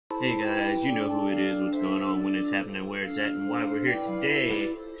Hey guys, you know who it is, what's going on, when it's happening, where it's at, and why we're here today.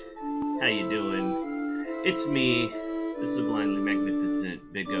 How you doing? It's me, the sublimely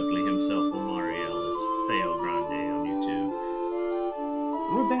magnificent, big ugly himself, Omariel, Feo Grande on YouTube.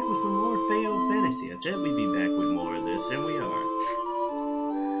 We're back with some more Feo Fantasy. I said we'd be back with more of this, and we are.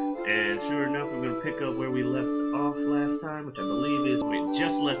 And sure enough, we're going to pick up where we left off last time, which I believe is we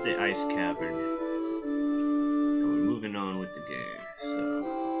just left the ice cavern. And we're moving on with the game, so...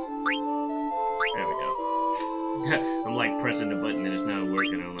 There we go. I'm like pressing the button and it's not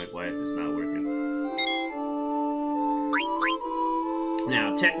working. I'm like, why is this not working?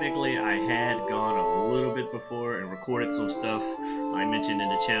 Now, technically, I had gone a little bit before and recorded some stuff. I mentioned in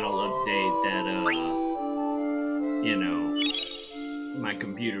the channel update that, you know, my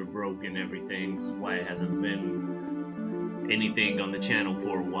computer broke and everything. This is why it hasn't been anything on the channel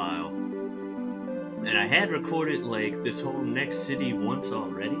for a while. And I had recorded, like, this whole next city once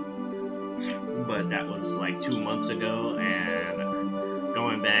already. But that was like 2 months ago, and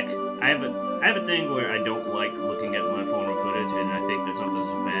going back, I have a thing where I don't like looking at my phone footage, and I think that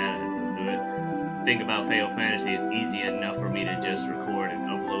something's bad and don't do it. The thing about Feo Fantasy is easy enough for me to just record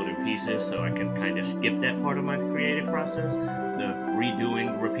and upload in pieces, so I can kind of skip that part of my creative process, the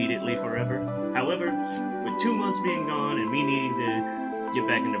redoing repeatedly forever. However, with 2 months being gone and me needing to get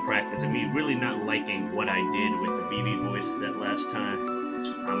back into practice, and me really not liking what I did with the BB voice that last time,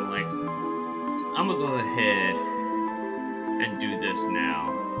 I'm like, I'm gonna go ahead and do this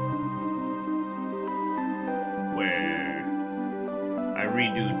now, where I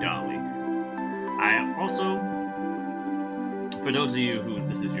redo Dolly. I also, for those of you who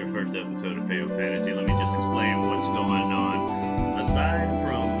this is your first episode of Feo Fantasy, let me just explain what's going on. Aside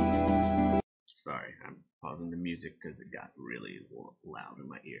from, sorry, I'm pausing the music because it got really loud in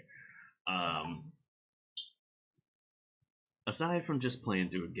my ear. Aside from just playing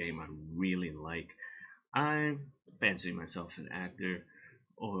through a game I really like, I fancy myself an actor,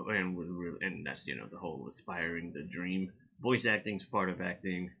 and that's, you know, the whole aspiring the dream. Voice acting's part of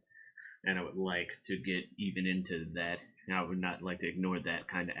acting, and I would like to get even into that. I would not like to ignore that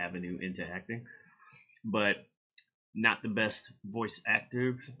kind of avenue into acting, but not the best voice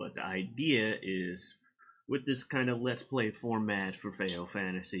actor. But the idea is, with this kind of let's play format for Feo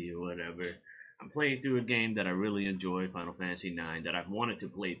Fantasy or whatever, I'm playing through a game that I really enjoy, Final Fantasy IX, that I've wanted to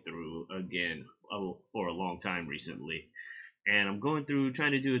play through again for a long time recently. And I'm going through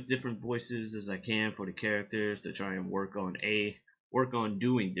trying to do as different voices as I can for the characters to try and work on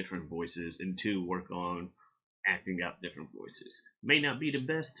doing different voices, and 2, work on acting out different voices. May not be the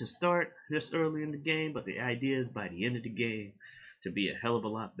best to start this early in the game, but the idea is by the end of the game to be a hell of a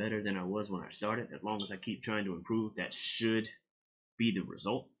lot better than I was when I started. As long as I keep trying to improve, that should be the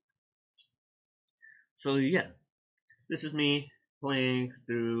result. So yeah, this is me playing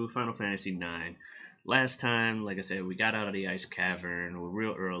through Final Fantasy IX. Last time, like I said, we got out of the ice cavern. We're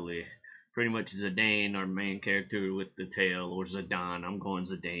real early. Pretty much Zidane, our main character with the tail, or Zidane. I'm going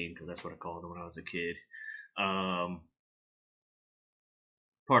Zidane because that's what I called him when I was a kid.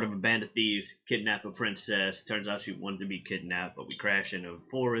 Part of a band of thieves kidnap a princess. Turns out she wanted to be kidnapped, but we crash in a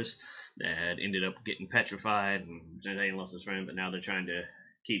forest that ended up getting petrified, and Zidane lost his friend, but now they're trying to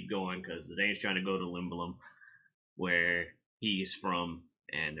keep going because Zidane's trying to go to Limblum, where he's from,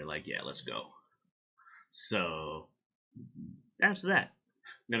 and they're like, yeah, let's go. So that's that.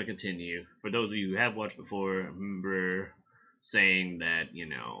 I'm gonna continue. For those of you who have watched before, I remember saying that, you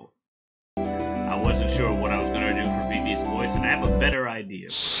know, I wasn't sure what I was gonna do for BB's voice, and I have a better idea.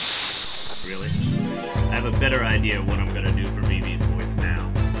 Really? I have a better idea of what I'm gonna do for BB's voice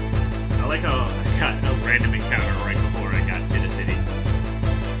now. I like how I got a random encounter right before I got to the city.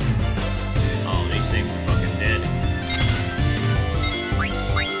 Oh, these things are fucking dead.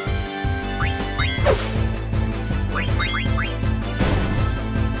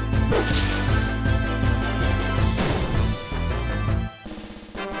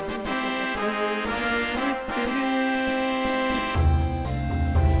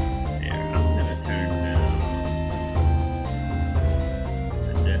 There, I'm gonna turn down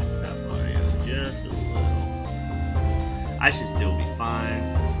the desktop audio just a little. I should still be fine.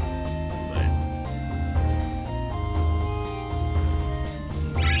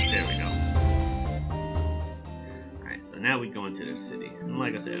 Now we go into the city, and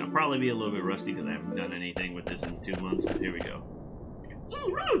like I said, I'll probably be a little bit rusty because I haven't done anything with this in 2 months, but here we go.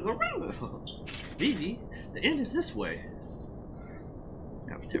 Gee whiz, BB, the end is this way.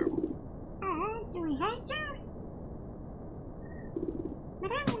 That was terrible. Oh, do we have to?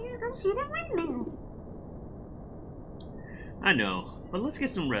 But I want to go see the windmill. I know, but let's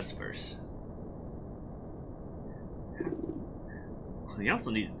get some rest first. we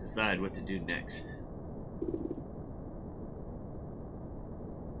also need to decide what to do next.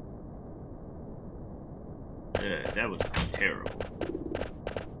 That was terrible.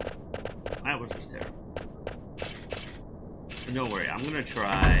 That was just terrible. But don't worry, I'm gonna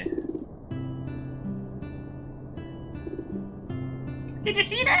try. Did you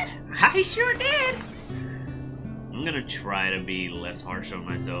see that? I sure did. I'm gonna try to be less harsh on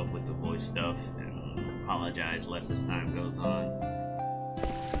myself with the voice stuff and apologize less as time goes on.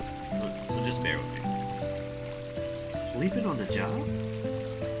 So just bear with me. Sleeping on the job?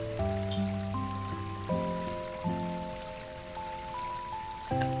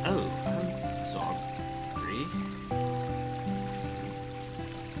 Oh, I'm sorry.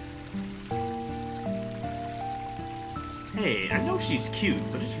 Hey, I know she's cute,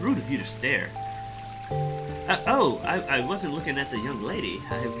 but it's rude of you to stare. I wasn't looking at the young lady.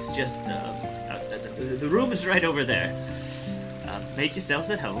 I was just, the room is right over there. Make yourselves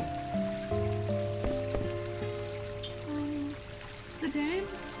at home. The dame?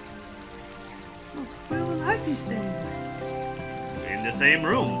 Oh, where will I be staying? In the same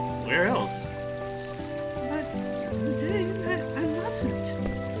room. Where else? But the dame, I mustn't.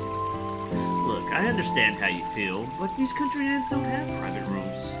 Look, I understand how you feel, but these country inns don't have private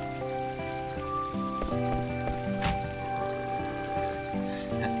rooms.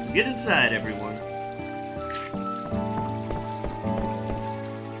 Get inside, everyone.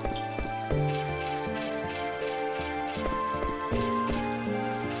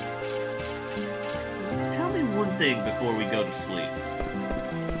 Tell me one thing before we go to sleep.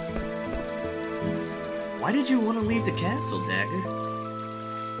 Why did you want to leave the castle, Dagger?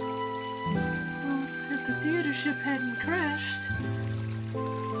 Well, if the theater ship hadn't crashed...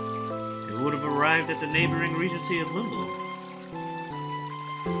 It would have arrived at the neighboring regency of Limblum.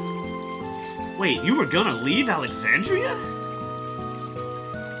 Wait, you were gonna leave Alexandria?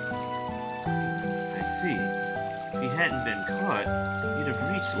 I see. If he hadn't been caught, he'd have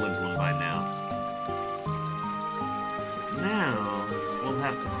reached Limblum by now. But now, we'll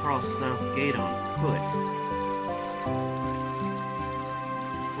have to cross South Gate on foot.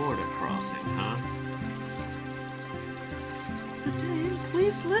 Border crossing, huh? The dame,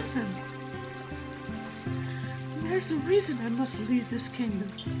 please listen. There's a reason I must leave this kingdom.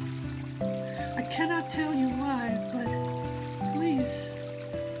 I cannot tell you why, but please.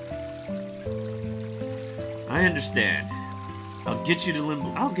 I understand. I'll get you to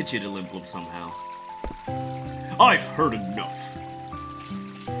Limblum somehow. I've heard enough.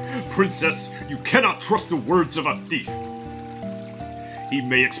 Princess, you cannot trust the words of a thief. He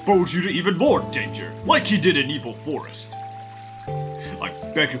may expose you to even more danger, like he did in Evil Forest. I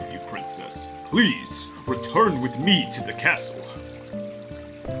beg of you, Princess, please return with me to the castle.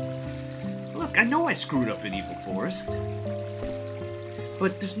 Look, I know I screwed up in Evil Forest.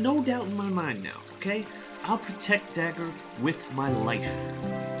 But there's no doubt in my mind now, okay? I'll protect Dagger with my life.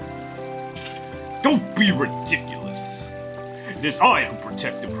 Don't be ridiculous. It is I who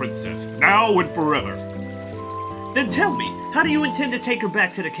protect the princess, now and forever. Then tell me, how do you intend to take her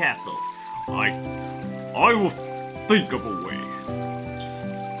back to the castle? I will think of a way.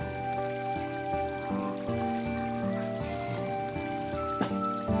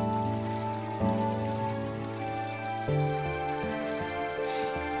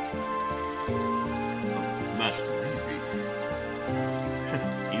 Master Levy.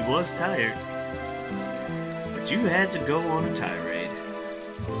 He was tired. But you had to go on a tirade.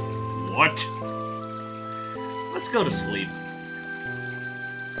 What? Let's go to sleep.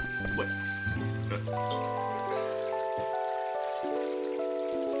 What?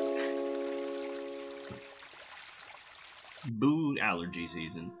 Boo allergy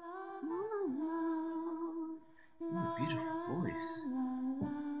season. Ooh, beautiful voice.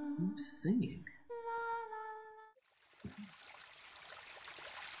 Who's singing?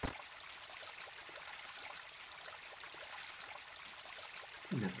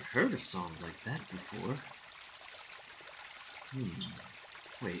 I've never heard a song like that before.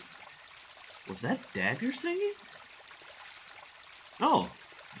 Wait. Was that Dagger singing? Oh,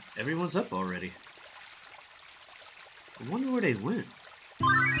 everyone's up already. I wonder where they went.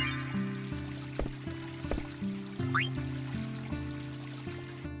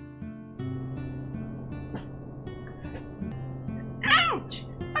 Ouch!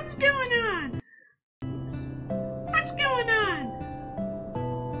 What's going on? What's going on?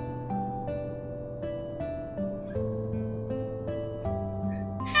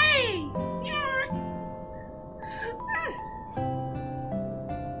 Hey! You're...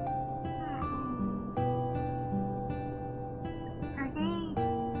 Are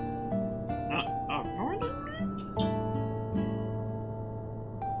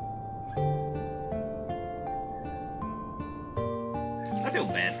I feel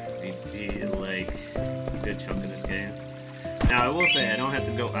bad for VP, like, a good chunk of this game. Now, I will say, I don't have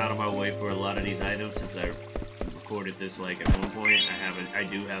to go out of my way for a lot of these items, since I recorded this, like, at one point. I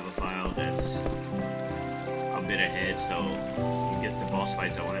do have a file that's a bit ahead, so when it gets to boss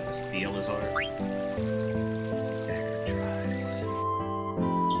fights, I won't have to steal his heart. Dagger tries.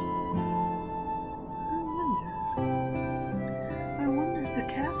 I wonder if the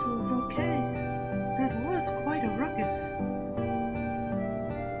castle is okay. That was quite a ruckus.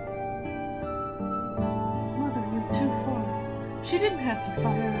 Mother went too far. She didn't have to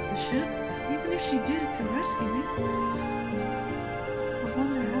fire at the ship, even if she did it to rescue me. I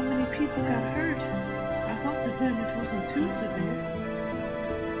wonder how many people got hurt. I hope the damage wasn't too severe.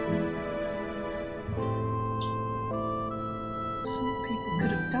 Some people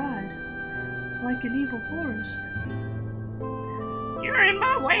could have died, like an evil forest. You're in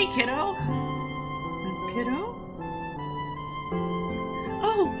my way, kiddo. Kiddo?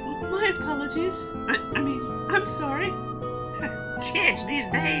 Oh, my apologies. I mean, I'm sorry. Kids these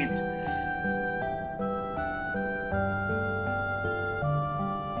days.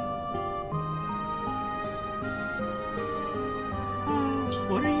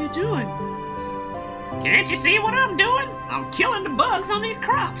 What are you doing? Can't you see what I'm doing? I'm killing the bugs on these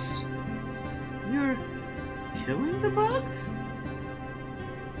crops. You're killing the bugs?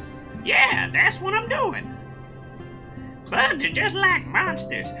 Yeah, that's what I'm doing. Bugs are just like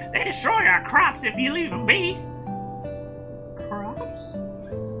monsters. They destroy our crops if you leave them be. Crops?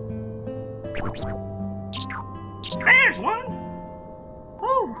 There's one.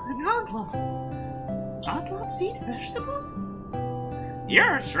 Oh, an oglop. Oglops eat vegetables?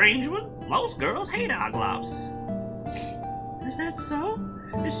 You're a strange one. Most girls hate oglops. Is that so?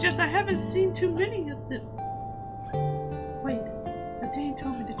 It's just I haven't seen too many of them. Wait, Zidane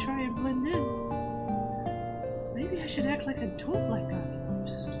told me to try and blend in. Maybe I should act like I don't like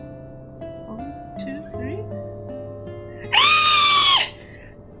oglops. 1, 2, 3.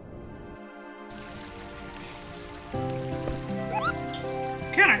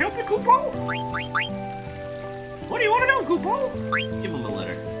 Can I help you, Kupo? What do you want to know, Kupo? Give him a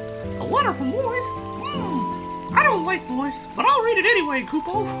letter. A letter from boys? I don't like boys, but I'll read it anyway,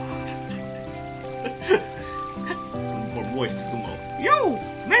 Kupo. For Moist Kumo. Yo,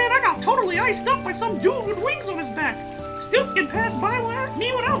 man, I got totally iced up by some dude with wings on his back. Stiltskin passed by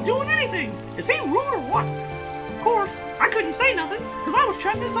me without doing anything. Is he rude or what? Of course, I couldn't say nothing, because I was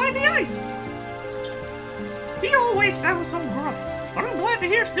trapped inside the ice. He always sounds so gruff, but I'm glad to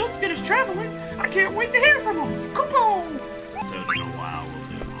hear Stiltskin is traveling. I can't wait to hear from him. Kupo! So in a while, we'll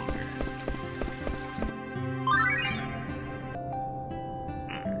do it longer.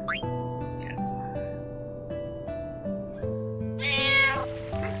 Alright. Cat's eye.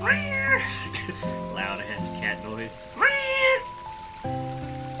 Loud ass cat noise.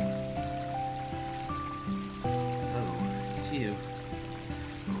 Oh, it's you.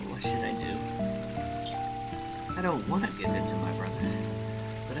 Oh, what should I do? I don't want to give in to my brother,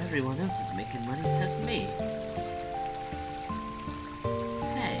 but everyone else is making money except me.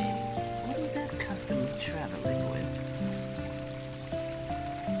 Hey, wasn't that custom traveling with?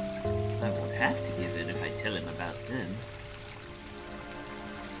 I won't have to give in if I tell him about them.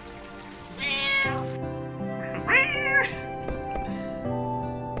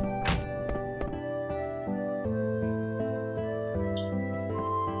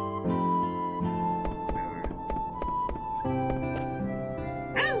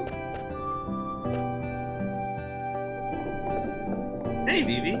 Hey,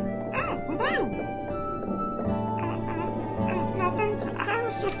 Vivi. Oh, Zidane! Nothing. I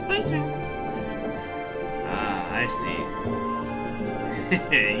was just thinking. Ah, I see.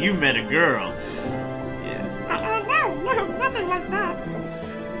 You met a girl. Yeah. No, nothing like that.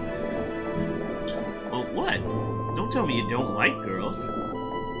 Well, what? Don't tell me you don't like girls. I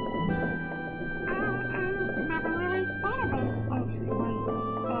never really thought about stuff like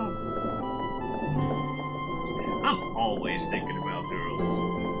that. I'm always thinking about girls.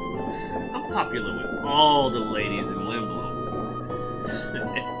 I'm popular with all the ladies in Limbo.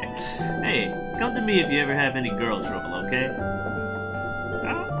 Hey, come to me if you ever have any girl trouble, okay?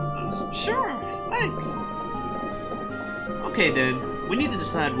 Sure, thanks. Okay then, we need to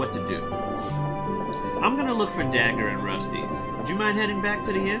decide what to do. I'm gonna look for Dagger and Rusty. Would you mind heading back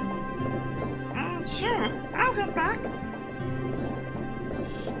to the inn? Sure, I'll head back.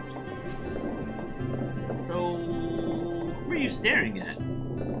 So, who are you staring at?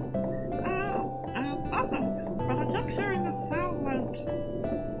 Nothing, but I kept hearing this sound like...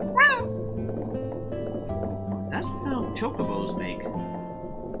 Wow! That's the sound chocobos make.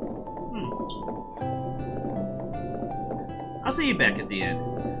 I'll see you back at the end.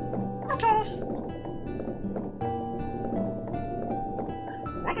 Okay.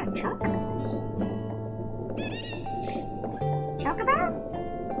 What are chocobos? Chocobo?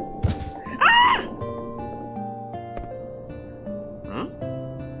 Ah! Huh?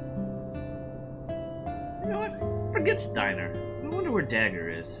 You know what? Forget Steiner. I wonder where Dagger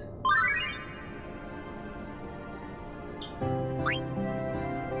is.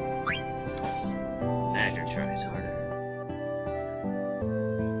 Dagger tries harder.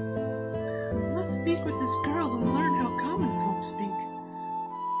 I must speak with this girl and learn how common folk speak.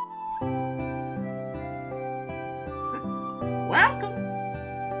 Welcome.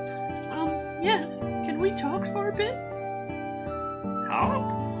 Yes. Can we talk for a bit? Talk?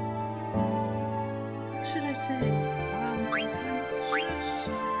 What should I say?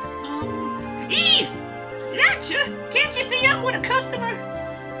 Gotcha! Can't you see I'm with a customer?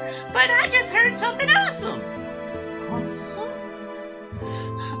 But I just heard something awesome! Awesome?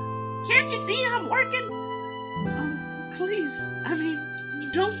 Can't you see I'm working? Please, I mean,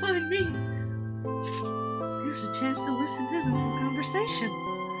 don't mind me. Here's a chance to listen in on some conversation.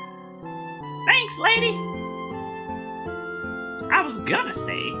 Thanks, lady! I was gonna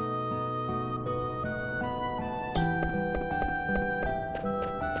say...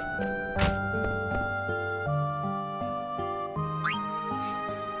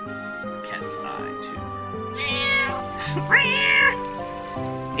 Cat's eye, too.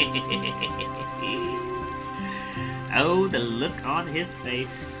 Oh, the look on his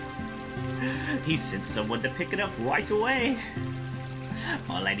face. He sent someone to pick it up right away.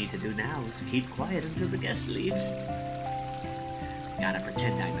 All I need to do now is keep quiet until the guests leave. Gotta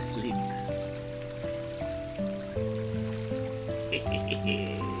pretend I'm asleep.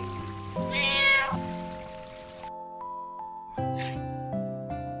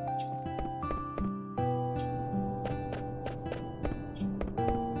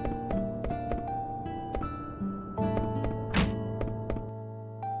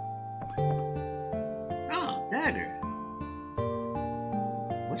 Oh, Dagger.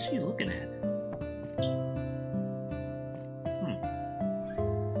 What's she looking at?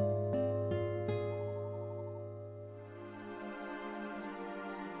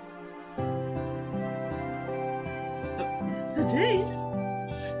 Zidane?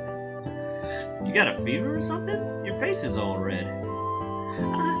 You got a fever or something? Your face is all red.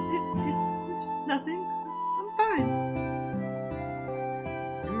 It's nothing. I'm fine.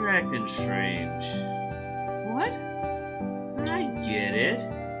 You're acting strange. What? I get it.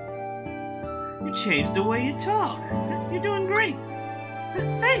 You changed the way you talk. You're doing great.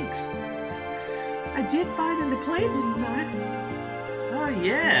 Thanks. I did fine in the play, didn't I? Oh,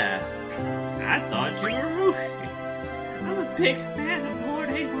 yeah. I thought you were Ruby. I'm a big fan of Lord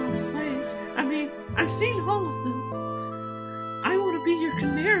Avon's plays. I mean, I've seen all of them. I Want to Be Your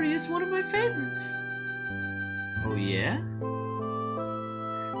Canary is one of my favorites. Oh, yeah?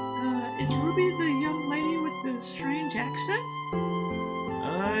 Is Ruby the young lady with the strange accent?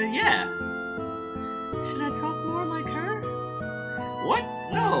 Yeah. Should I talk more like her? What?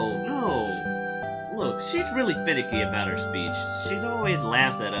 No. Look, she's really finicky about her speech. She's always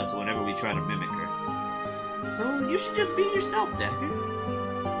laughs at us whenever we try to mimic her. So you should just be yourself, Dagger.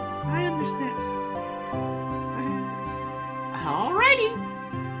 I understand. Alrighty.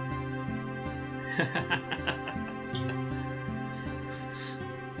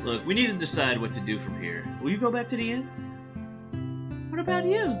 Look, we need to decide what to do from here. Will you go back to the inn? What about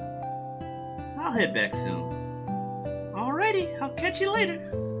you? I'll head back soon. Alrighty, I'll catch you later.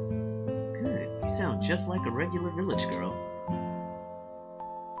 Good. You sound just like a regular village girl.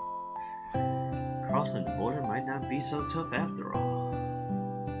 Crossing the border might not be so tough after all.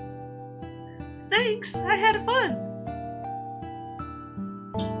 Thanks, I had fun.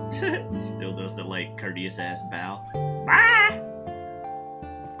 Still does the courteous ass bow. Bye.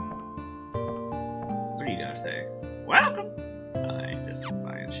 What do you gotta say? Welcome. I ain't just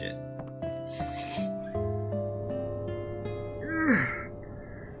buying shit.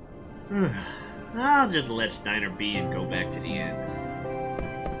 I'll just let Steiner be and go back to the inn.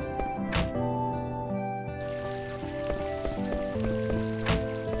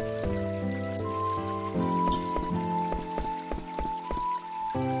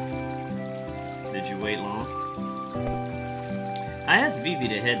 Did you wait long? I asked Vivi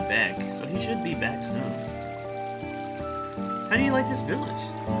to head back, so he should be back soon. How do you like this village?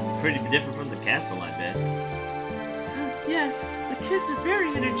 Pretty different from the castle, I bet. Yes, the kids are very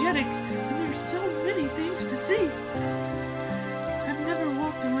energetic, and there's so many things to see. I've never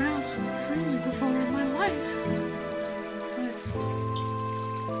walked around so freely before in my life. But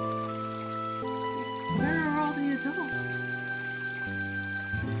where are all the adults?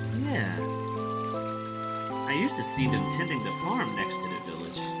 I used to see them tending the farm next to the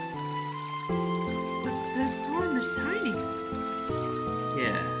village. But that farm is tiny.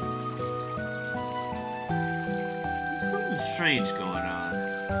 Yeah. There's something strange going on.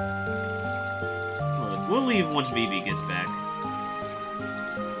 Look, we'll leave once Vivi gets back.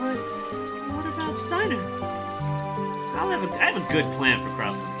 But what about Steiner? I have a good plan for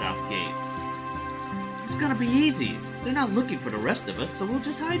crossing South Gate. It's gonna be easy. They're not looking for the rest of us, so we'll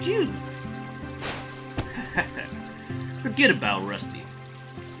just hide you. Forget about Rusty.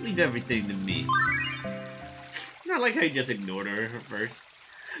 Leave everything to me. Not like how you just ignored her first.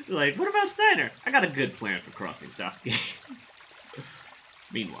 Like, what about Steiner? I got a good plan for crossing South Gate.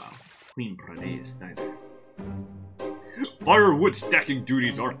 Meanwhile, Queen Pranay Steiner. Firewood stacking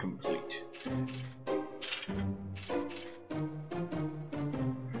duties are complete.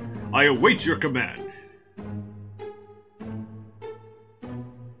 I await your command.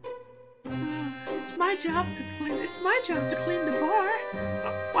 It's my job to clean. It's my job to clean the bar.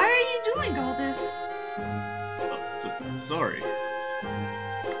 Why are you doing all this? Sorry.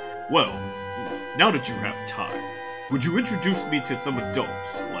 Well, now that you have time, would you introduce me to some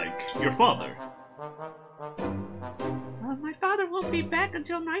adults, like your father? My father won't be back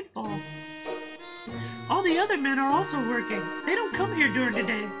until nightfall. All the other men are also working. They don't come here during the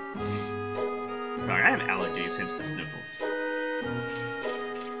day. Sorry, I have allergies, hence the sniffles.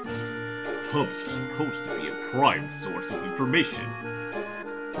 Pubs are supposed to be a prime source of information.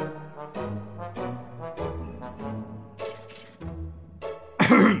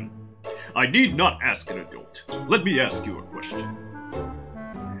 I need not ask an adult. Let me ask you a question.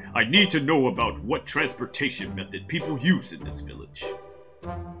 I need to know about what transportation method people use in this village.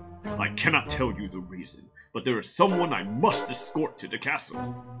 I cannot tell you the reason, but there is someone I must escort to the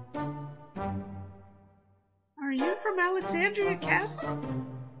castle. Are you from Alexandria Castle?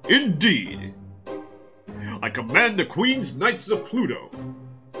 Indeed! I command the Queen's Knights of Pluto.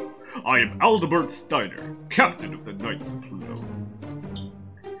 I am Aldebert Steiner, captain of the Knights of Pluto.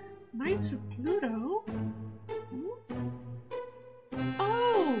 Knights of Pluto?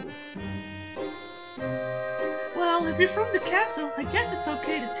 Oh! Well, if you're from the castle, I guess it's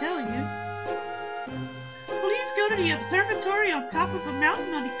okay to tell you. Please go to the observatory on top of a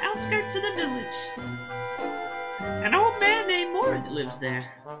mountain on the outskirts of the village. An old man named Mord lives there.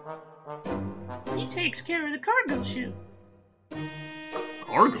 He takes care of the cargo ship.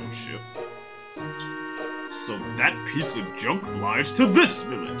 Cargo ship? So that piece of junk flies to this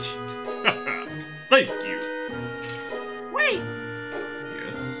village! Thank you! Wait!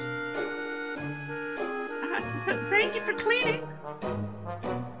 Yes? Thank you for cleaning.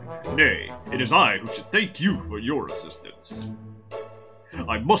 Nay, it is I who should thank you for your assistance.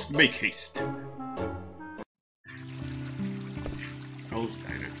 I must make haste. Oh,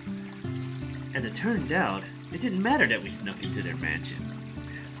 Steiner. As it turned out, it didn't matter that we snuck into their mansion.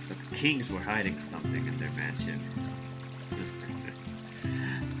 But the kings were hiding something in their mansion.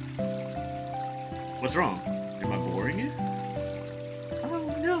 What's wrong? Am I boring you?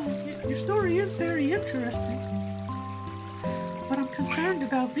 Oh no, your story is very interesting. But I'm concerned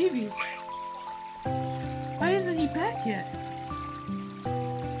about Vivi. Why isn't he back yet?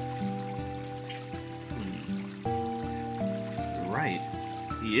 You're right.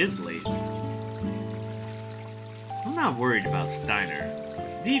 He is late. I'm not worried about Steiner.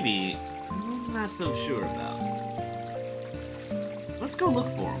 Vivi, I'm not so sure about. Let's go look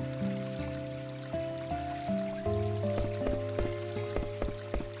for him.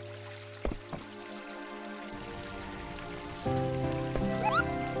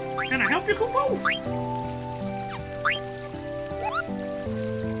 Can I help you, Kupo?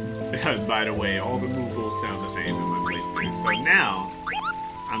 By the way, all the Moogles sound the same in my playthrough. So now,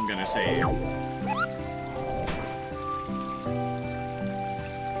 I'm gonna save.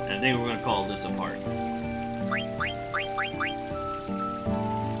 I think we're gonna call this a part.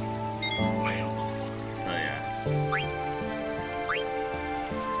 So yeah.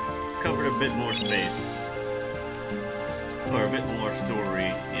 Covered a bit more space. Or a bit more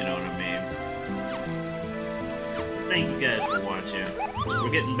story, you know what I mean? So thank you guys for watching. We're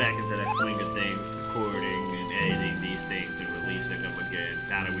getting back into that swing of things, recording and editing these things and releasing them again.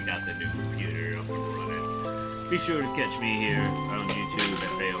 Now that we got the new computer up and running. Be sure to catch me here on YouTube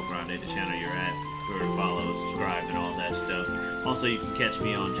at Feo Fantasy, the channel you're at. Be sure to follow, subscribe, and all that stuff. Also, you can catch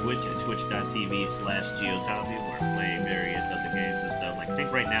me on Twitch at twitch.tv/Geotavi, where I'm playing various other games and stuff. Like, I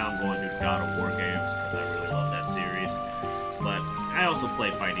think right now I'm going through God of War games because I really love that series. But I also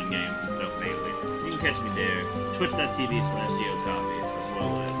play fighting games and stuff mainly. You can catch me there, twitch.tv/Geotavi, as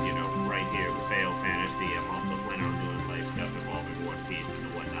well as, you know, right here with Feo Fantasy. I'm also planning on doing like stuff involving One Piece and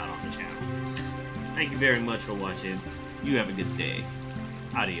whatnot on the channel. Thank you very much for watching. You have a good day.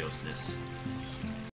 Adiosness.